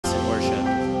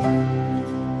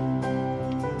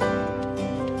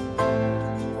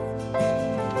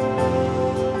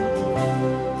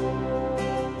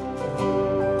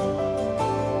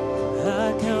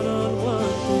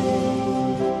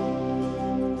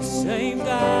same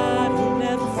God who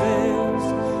never fails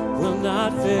will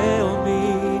not fail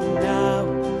me now.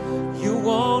 You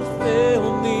won't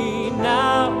fail me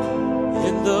now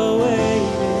in the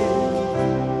waiting.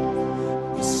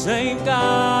 The same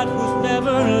God who's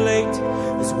never late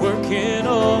is working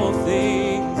all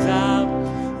things out.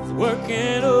 Is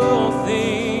working all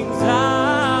things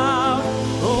out.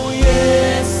 Oh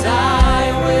yes,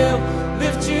 I will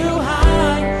lift you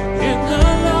high in the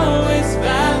lowest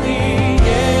valley.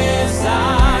 Yes,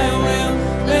 I will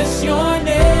bless your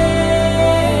name.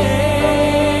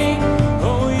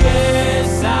 Oh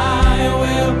yes, I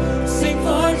will sing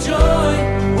for joy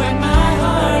when my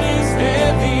heart is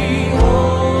heavy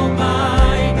all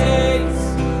my days.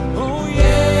 Oh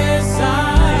yes,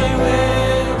 I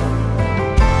will.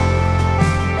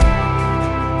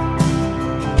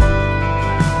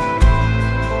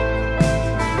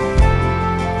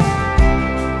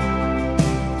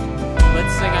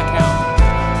 Let's sing, I count.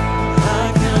 I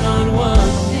count on one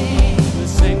thing, the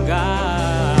same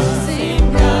God. The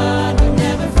same God who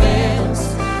never fails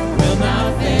will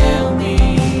not fail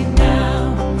me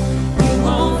now. You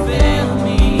won't fail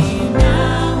me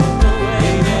now.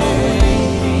 No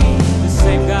waiting. The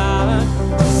same God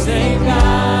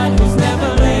who's never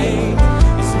late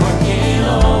is working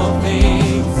all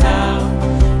things out.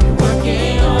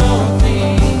 Working all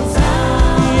things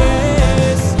out.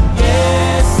 Yes,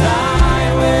 yes,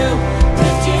 I will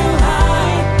lift you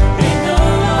high in the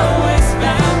lowest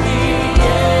valley.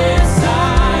 Yes, I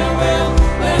will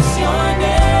bless your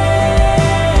name.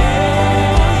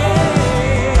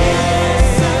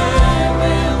 Yes, I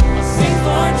will sing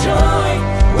for joy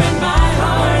when my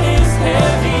heart is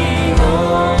heavy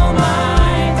all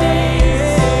my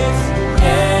days.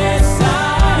 Yes, I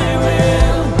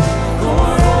will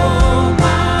for all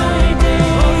my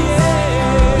days.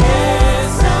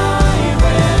 Yes, I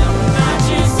will, not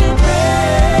just to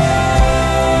praise,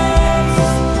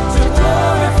 to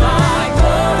glorify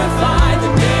the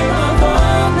name of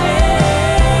all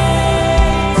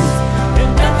names. And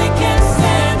nothing can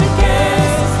stand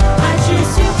against. I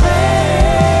choose to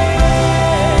praise,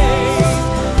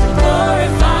 to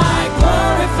glorify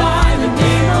the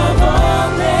name of all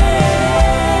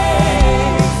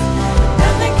names.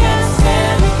 Nothing can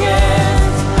stand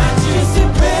against. I choose to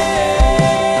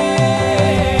praise,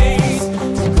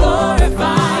 to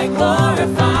glorify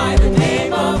the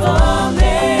name of all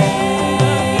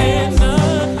names.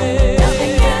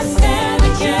 Nothing can stand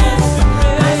against.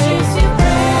 I choose to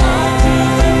praise,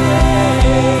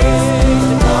 to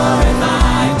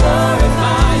glorify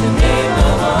the name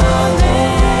of all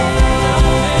names.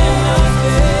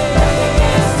 Nothing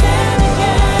can stand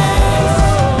against.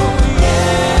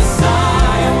 Yes, I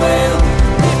will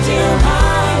lift you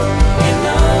high in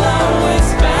the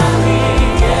lowest valley.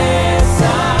 Yes, I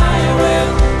will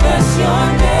bless your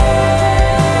name.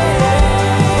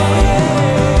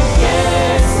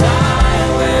 Yes, I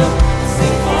will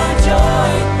sing for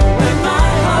joy when my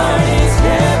heart is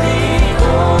heavy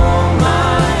all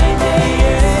my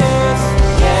days.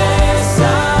 Yes, I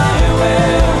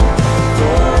will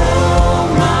for all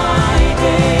my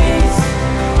days.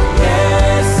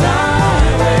 Yes, I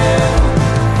will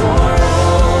for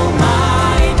all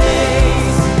my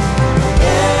days.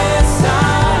 Yes, I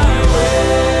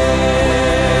will.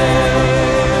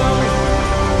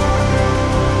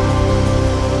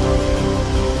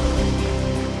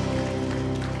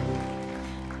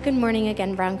 Good morning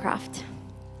again, Browncroft.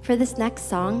 For this next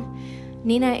song,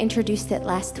 Nina introduced it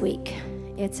last week.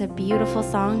 It's a beautiful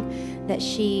song that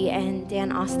she and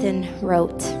Dan Austin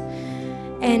wrote.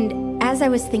 And as I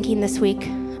was thinking this week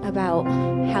about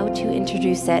how to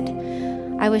introduce it,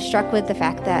 I was struck with the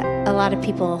fact that a lot of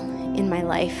people in my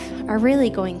life are really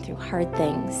going through hard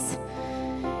things.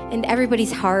 And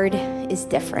everybody's hard is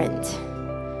different.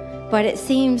 But it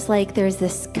seems like there's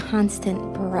this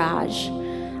constant barrage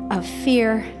of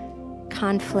fear,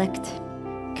 conflict,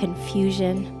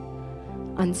 confusion,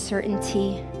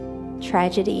 uncertainty,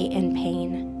 tragedy, and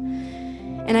pain.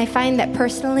 And I find that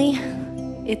personally,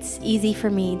 it's easy for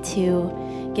me to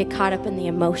get caught up in the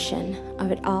emotion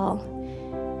of it all.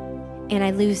 And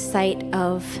I lose sight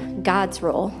of God's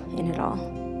role in it all.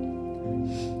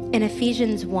 In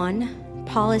Ephesians 1,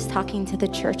 Paul is talking to the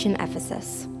church in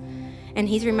Ephesus. And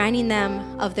he's reminding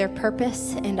them of their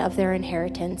purpose and of their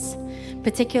inheritance,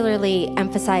 particularly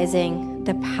emphasizing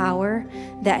the power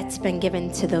that's been given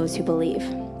to those who believe.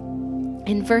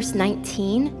 In verse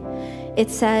 19, it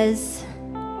says,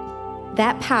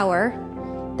 that power,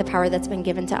 the power that's been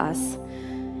given to us,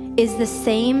 is the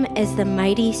same as the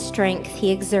mighty strength he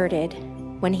exerted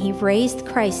when he raised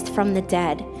Christ from the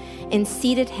dead and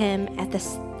seated him at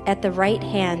the right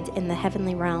hand in the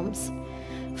heavenly realms,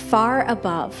 far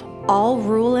above all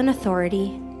rule and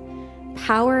authority,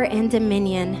 power and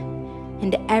dominion,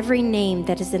 and every name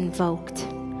that is invoked,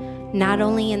 not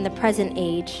only in the present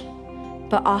age,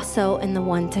 but also in the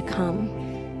one to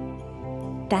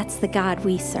come. That's the God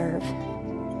we serve.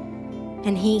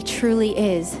 And he truly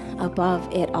is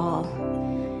above it all.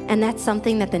 And that's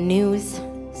something that the news,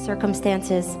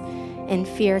 circumstances, and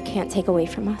fear can't take away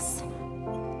from us.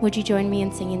 Would you join me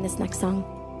in singing this next song?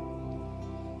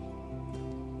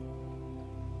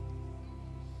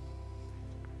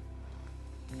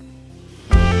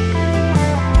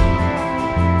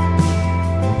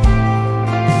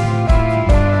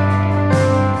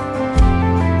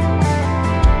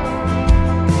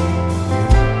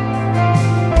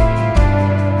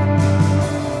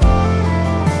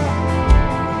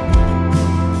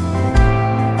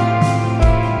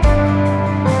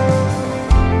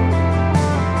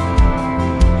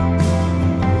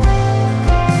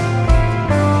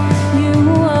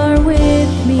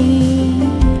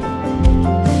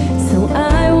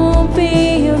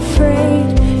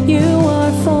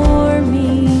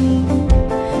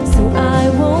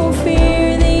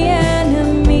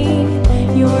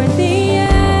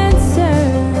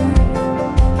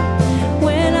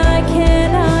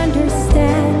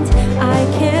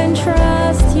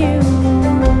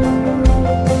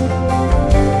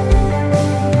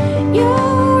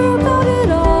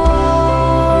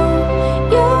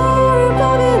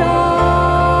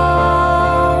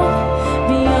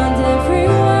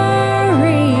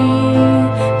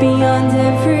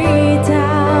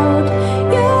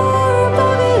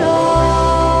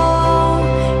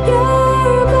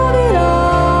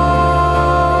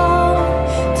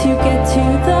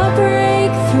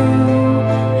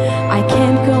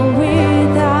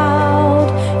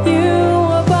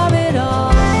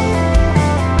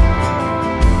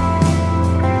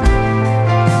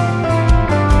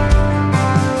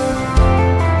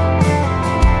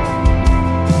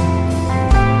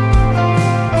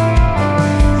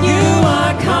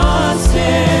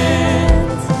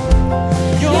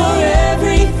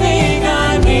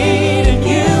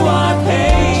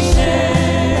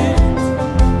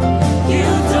 You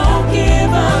don't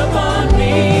give up on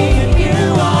me, and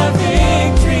you are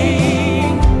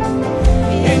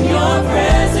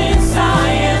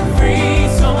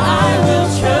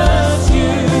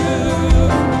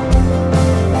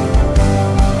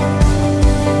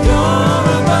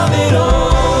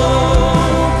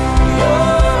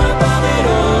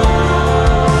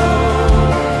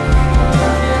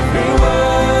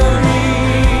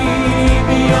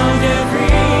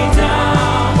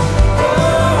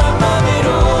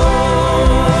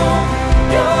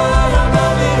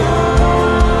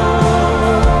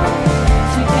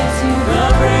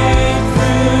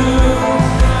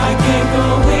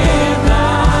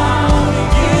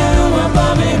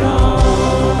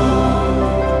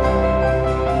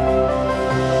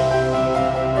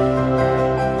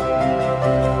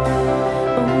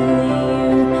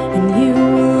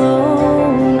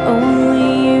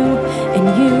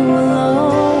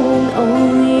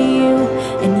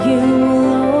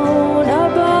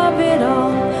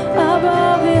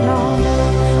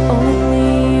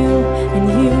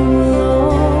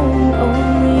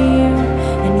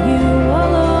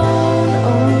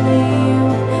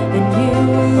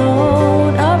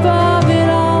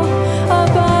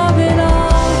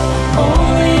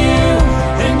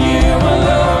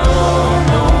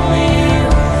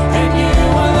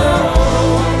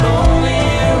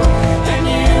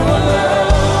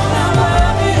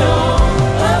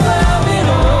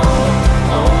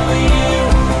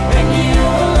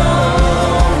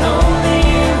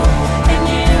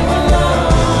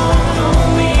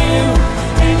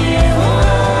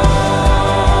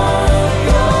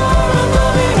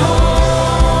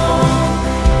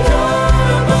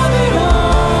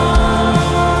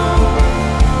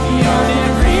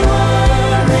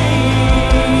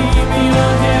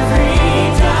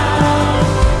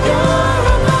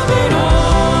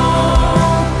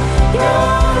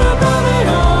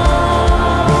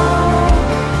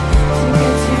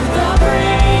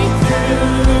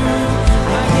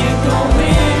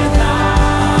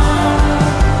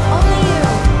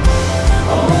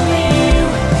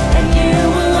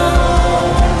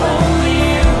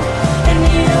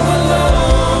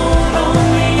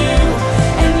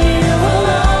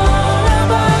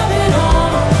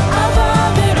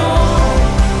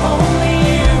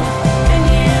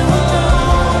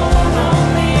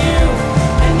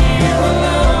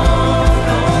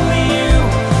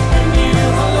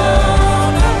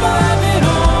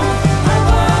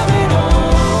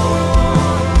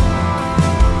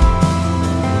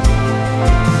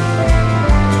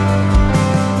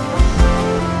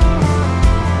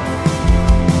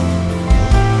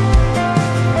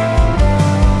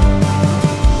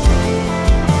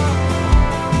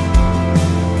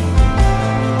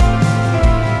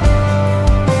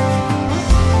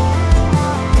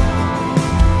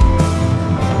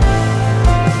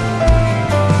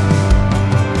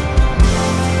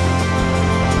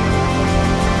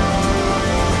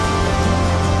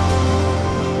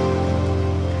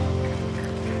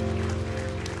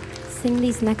sing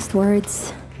these next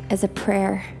words as a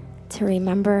prayer to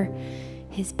remember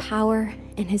his power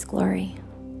and his glory.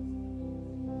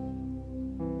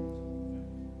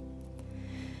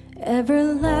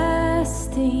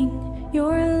 Everlasting,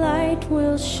 your light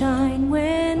will shine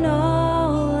when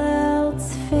all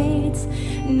else fades.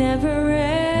 Never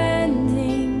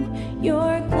ending,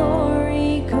 your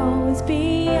glory goes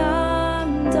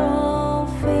beyond all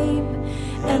fame.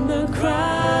 And the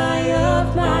cry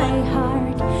of my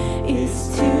heart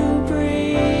is to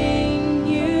bring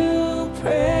you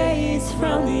praise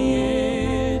from the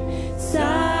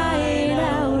inside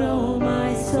out. Oh,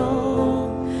 my soul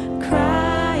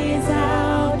cries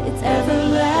out. It's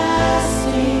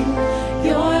everlasting.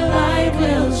 Your light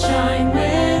will shine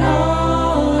when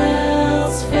all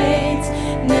else fades.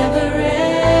 Never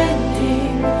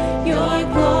ending. Your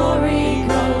glory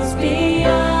goes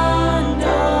beyond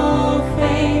all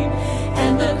fame.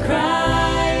 And the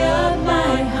cry of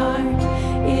my heart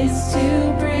is to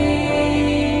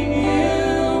bring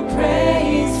you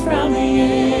praise from the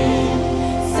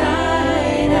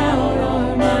inside out.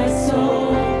 Oh, my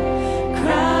soul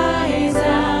cries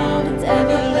out. It's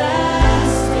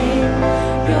everlasting.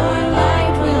 Your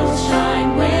light will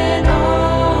shine when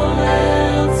all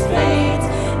else fades.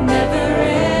 Never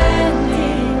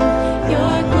ending.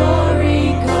 Your glory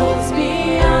goes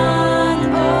beyond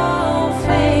all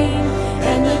fame.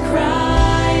 And the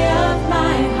cry of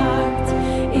my heart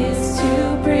is to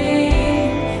bring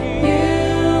you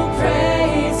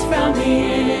praise from the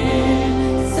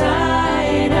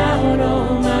inside out.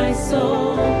 Oh, my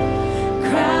soul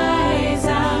cries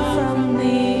out from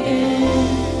the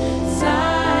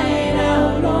inside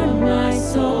out. Oh, my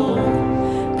soul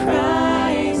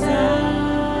cries out.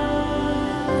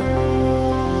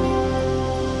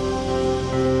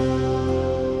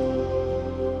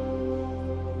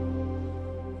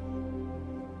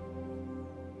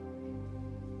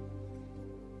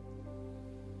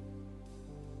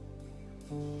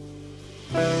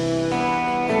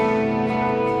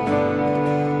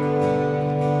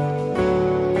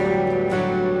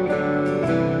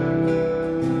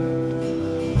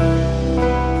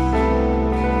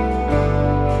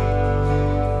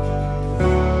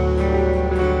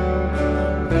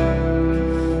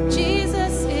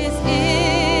 Jesus is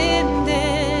in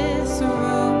this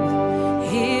room,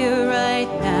 here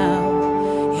right now,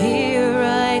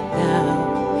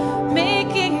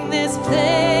 making this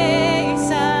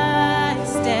place out.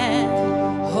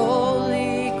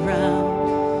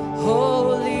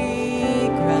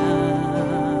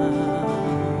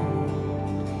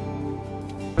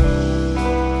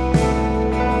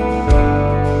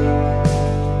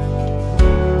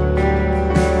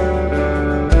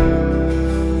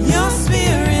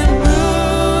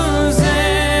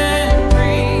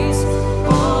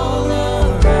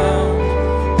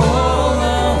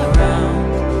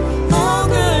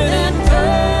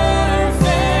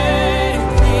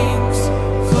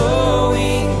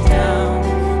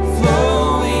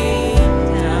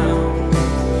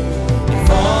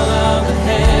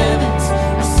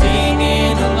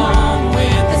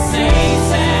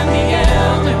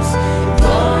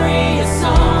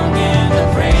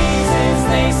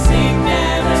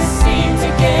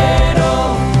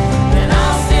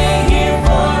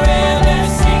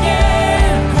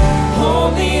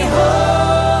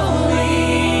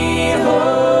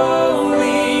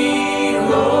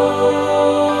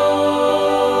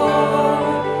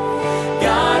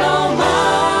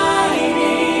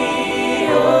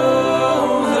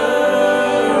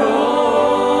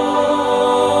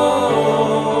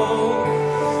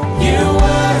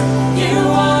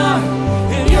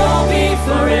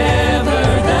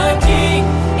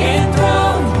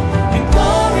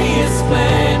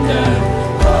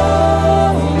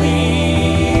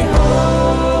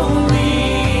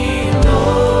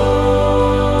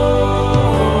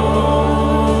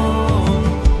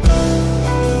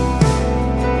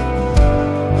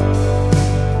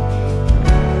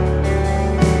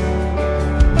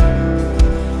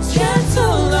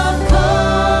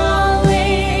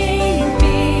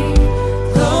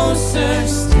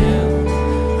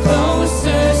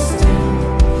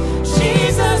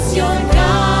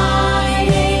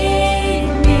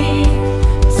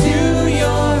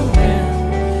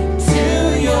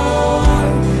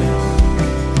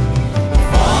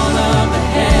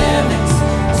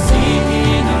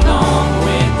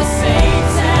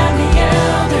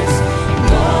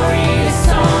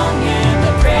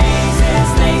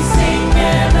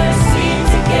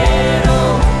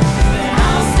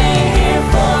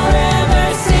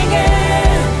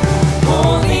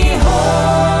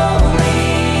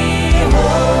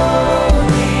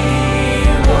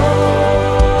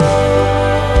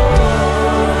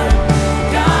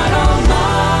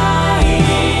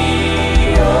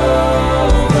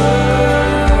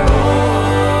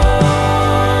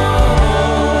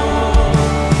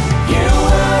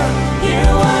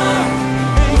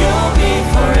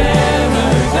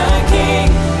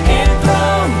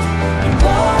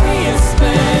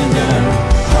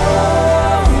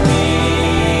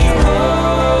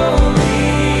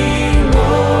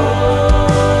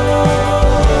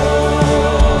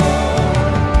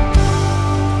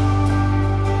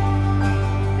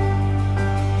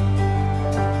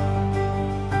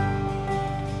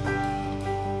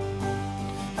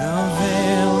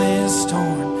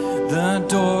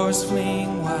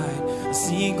 I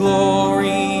see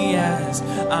glory as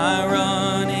I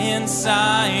run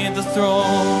inside the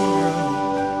throne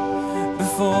room.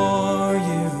 Before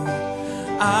you,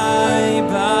 I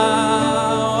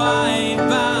bow, I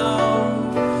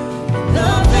bow.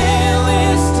 The veil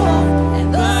is torn and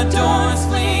the doors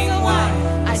fling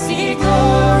wide. I see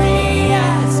glory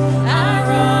as I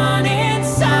run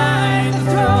inside the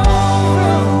throne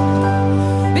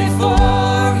room.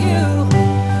 Before you,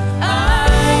 I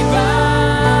bow.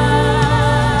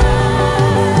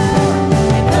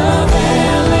 The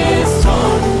veil is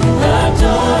torn, the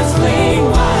doors fling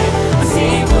wide. I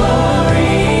see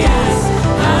glory as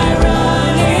I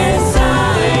run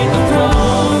inside the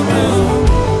throne room.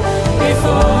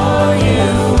 Before you,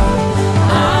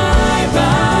 I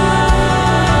bow.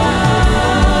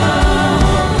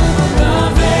 The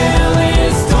veil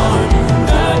is torn,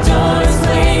 the doors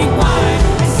fling wide.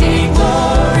 I see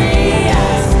glory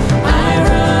as I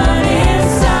run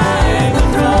inside the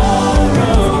throne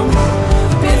room.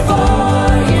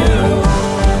 Before you,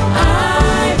 I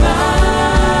bow.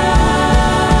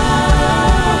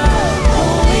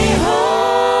 Holy,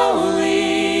 holy,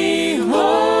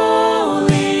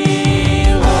 holy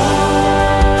Lord,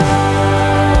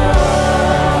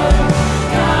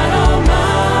 God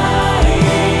Almighty,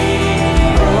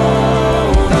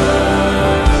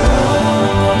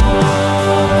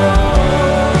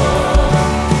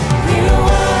 you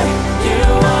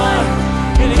are,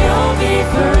 and you'll be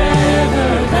forever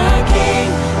the King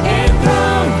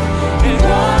enthroned in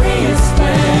glorious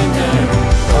splendor.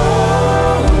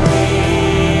 Holy,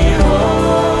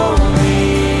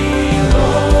 holy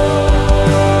Lord.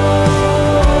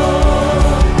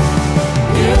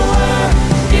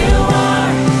 You are,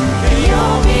 and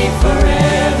you'll be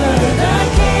forever the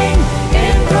King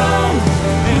enthroned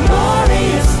in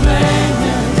glorious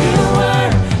splendor.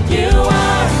 You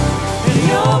are, and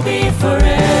you'll be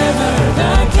forever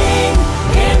the King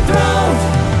enthroned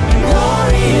in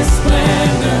glorious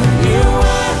splendor.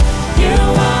 You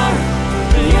are,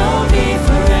 and you'll be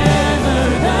forever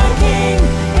the King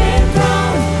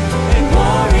enthroned in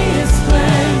glorious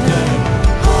splendor.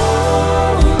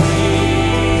 Holy,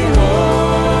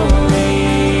 holy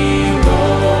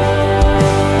Lord.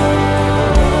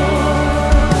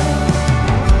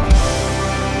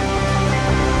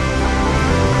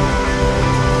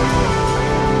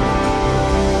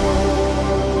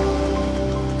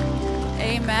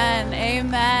 Amen.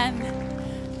 Amen.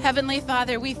 Heavenly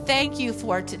Father, we thank you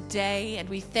for today, and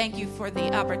we thank you for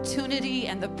the opportunity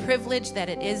and the privilege that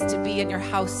it is to be in your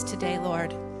house today,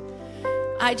 Lord.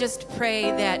 I just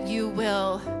pray that you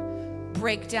will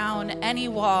break down any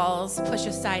walls, push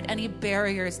aside any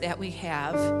barriers that we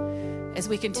have as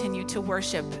we continue to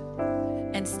worship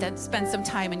and spend some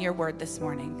time in your word this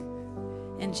morning.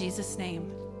 In Jesus'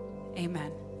 name,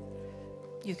 amen.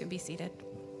 You can be seated.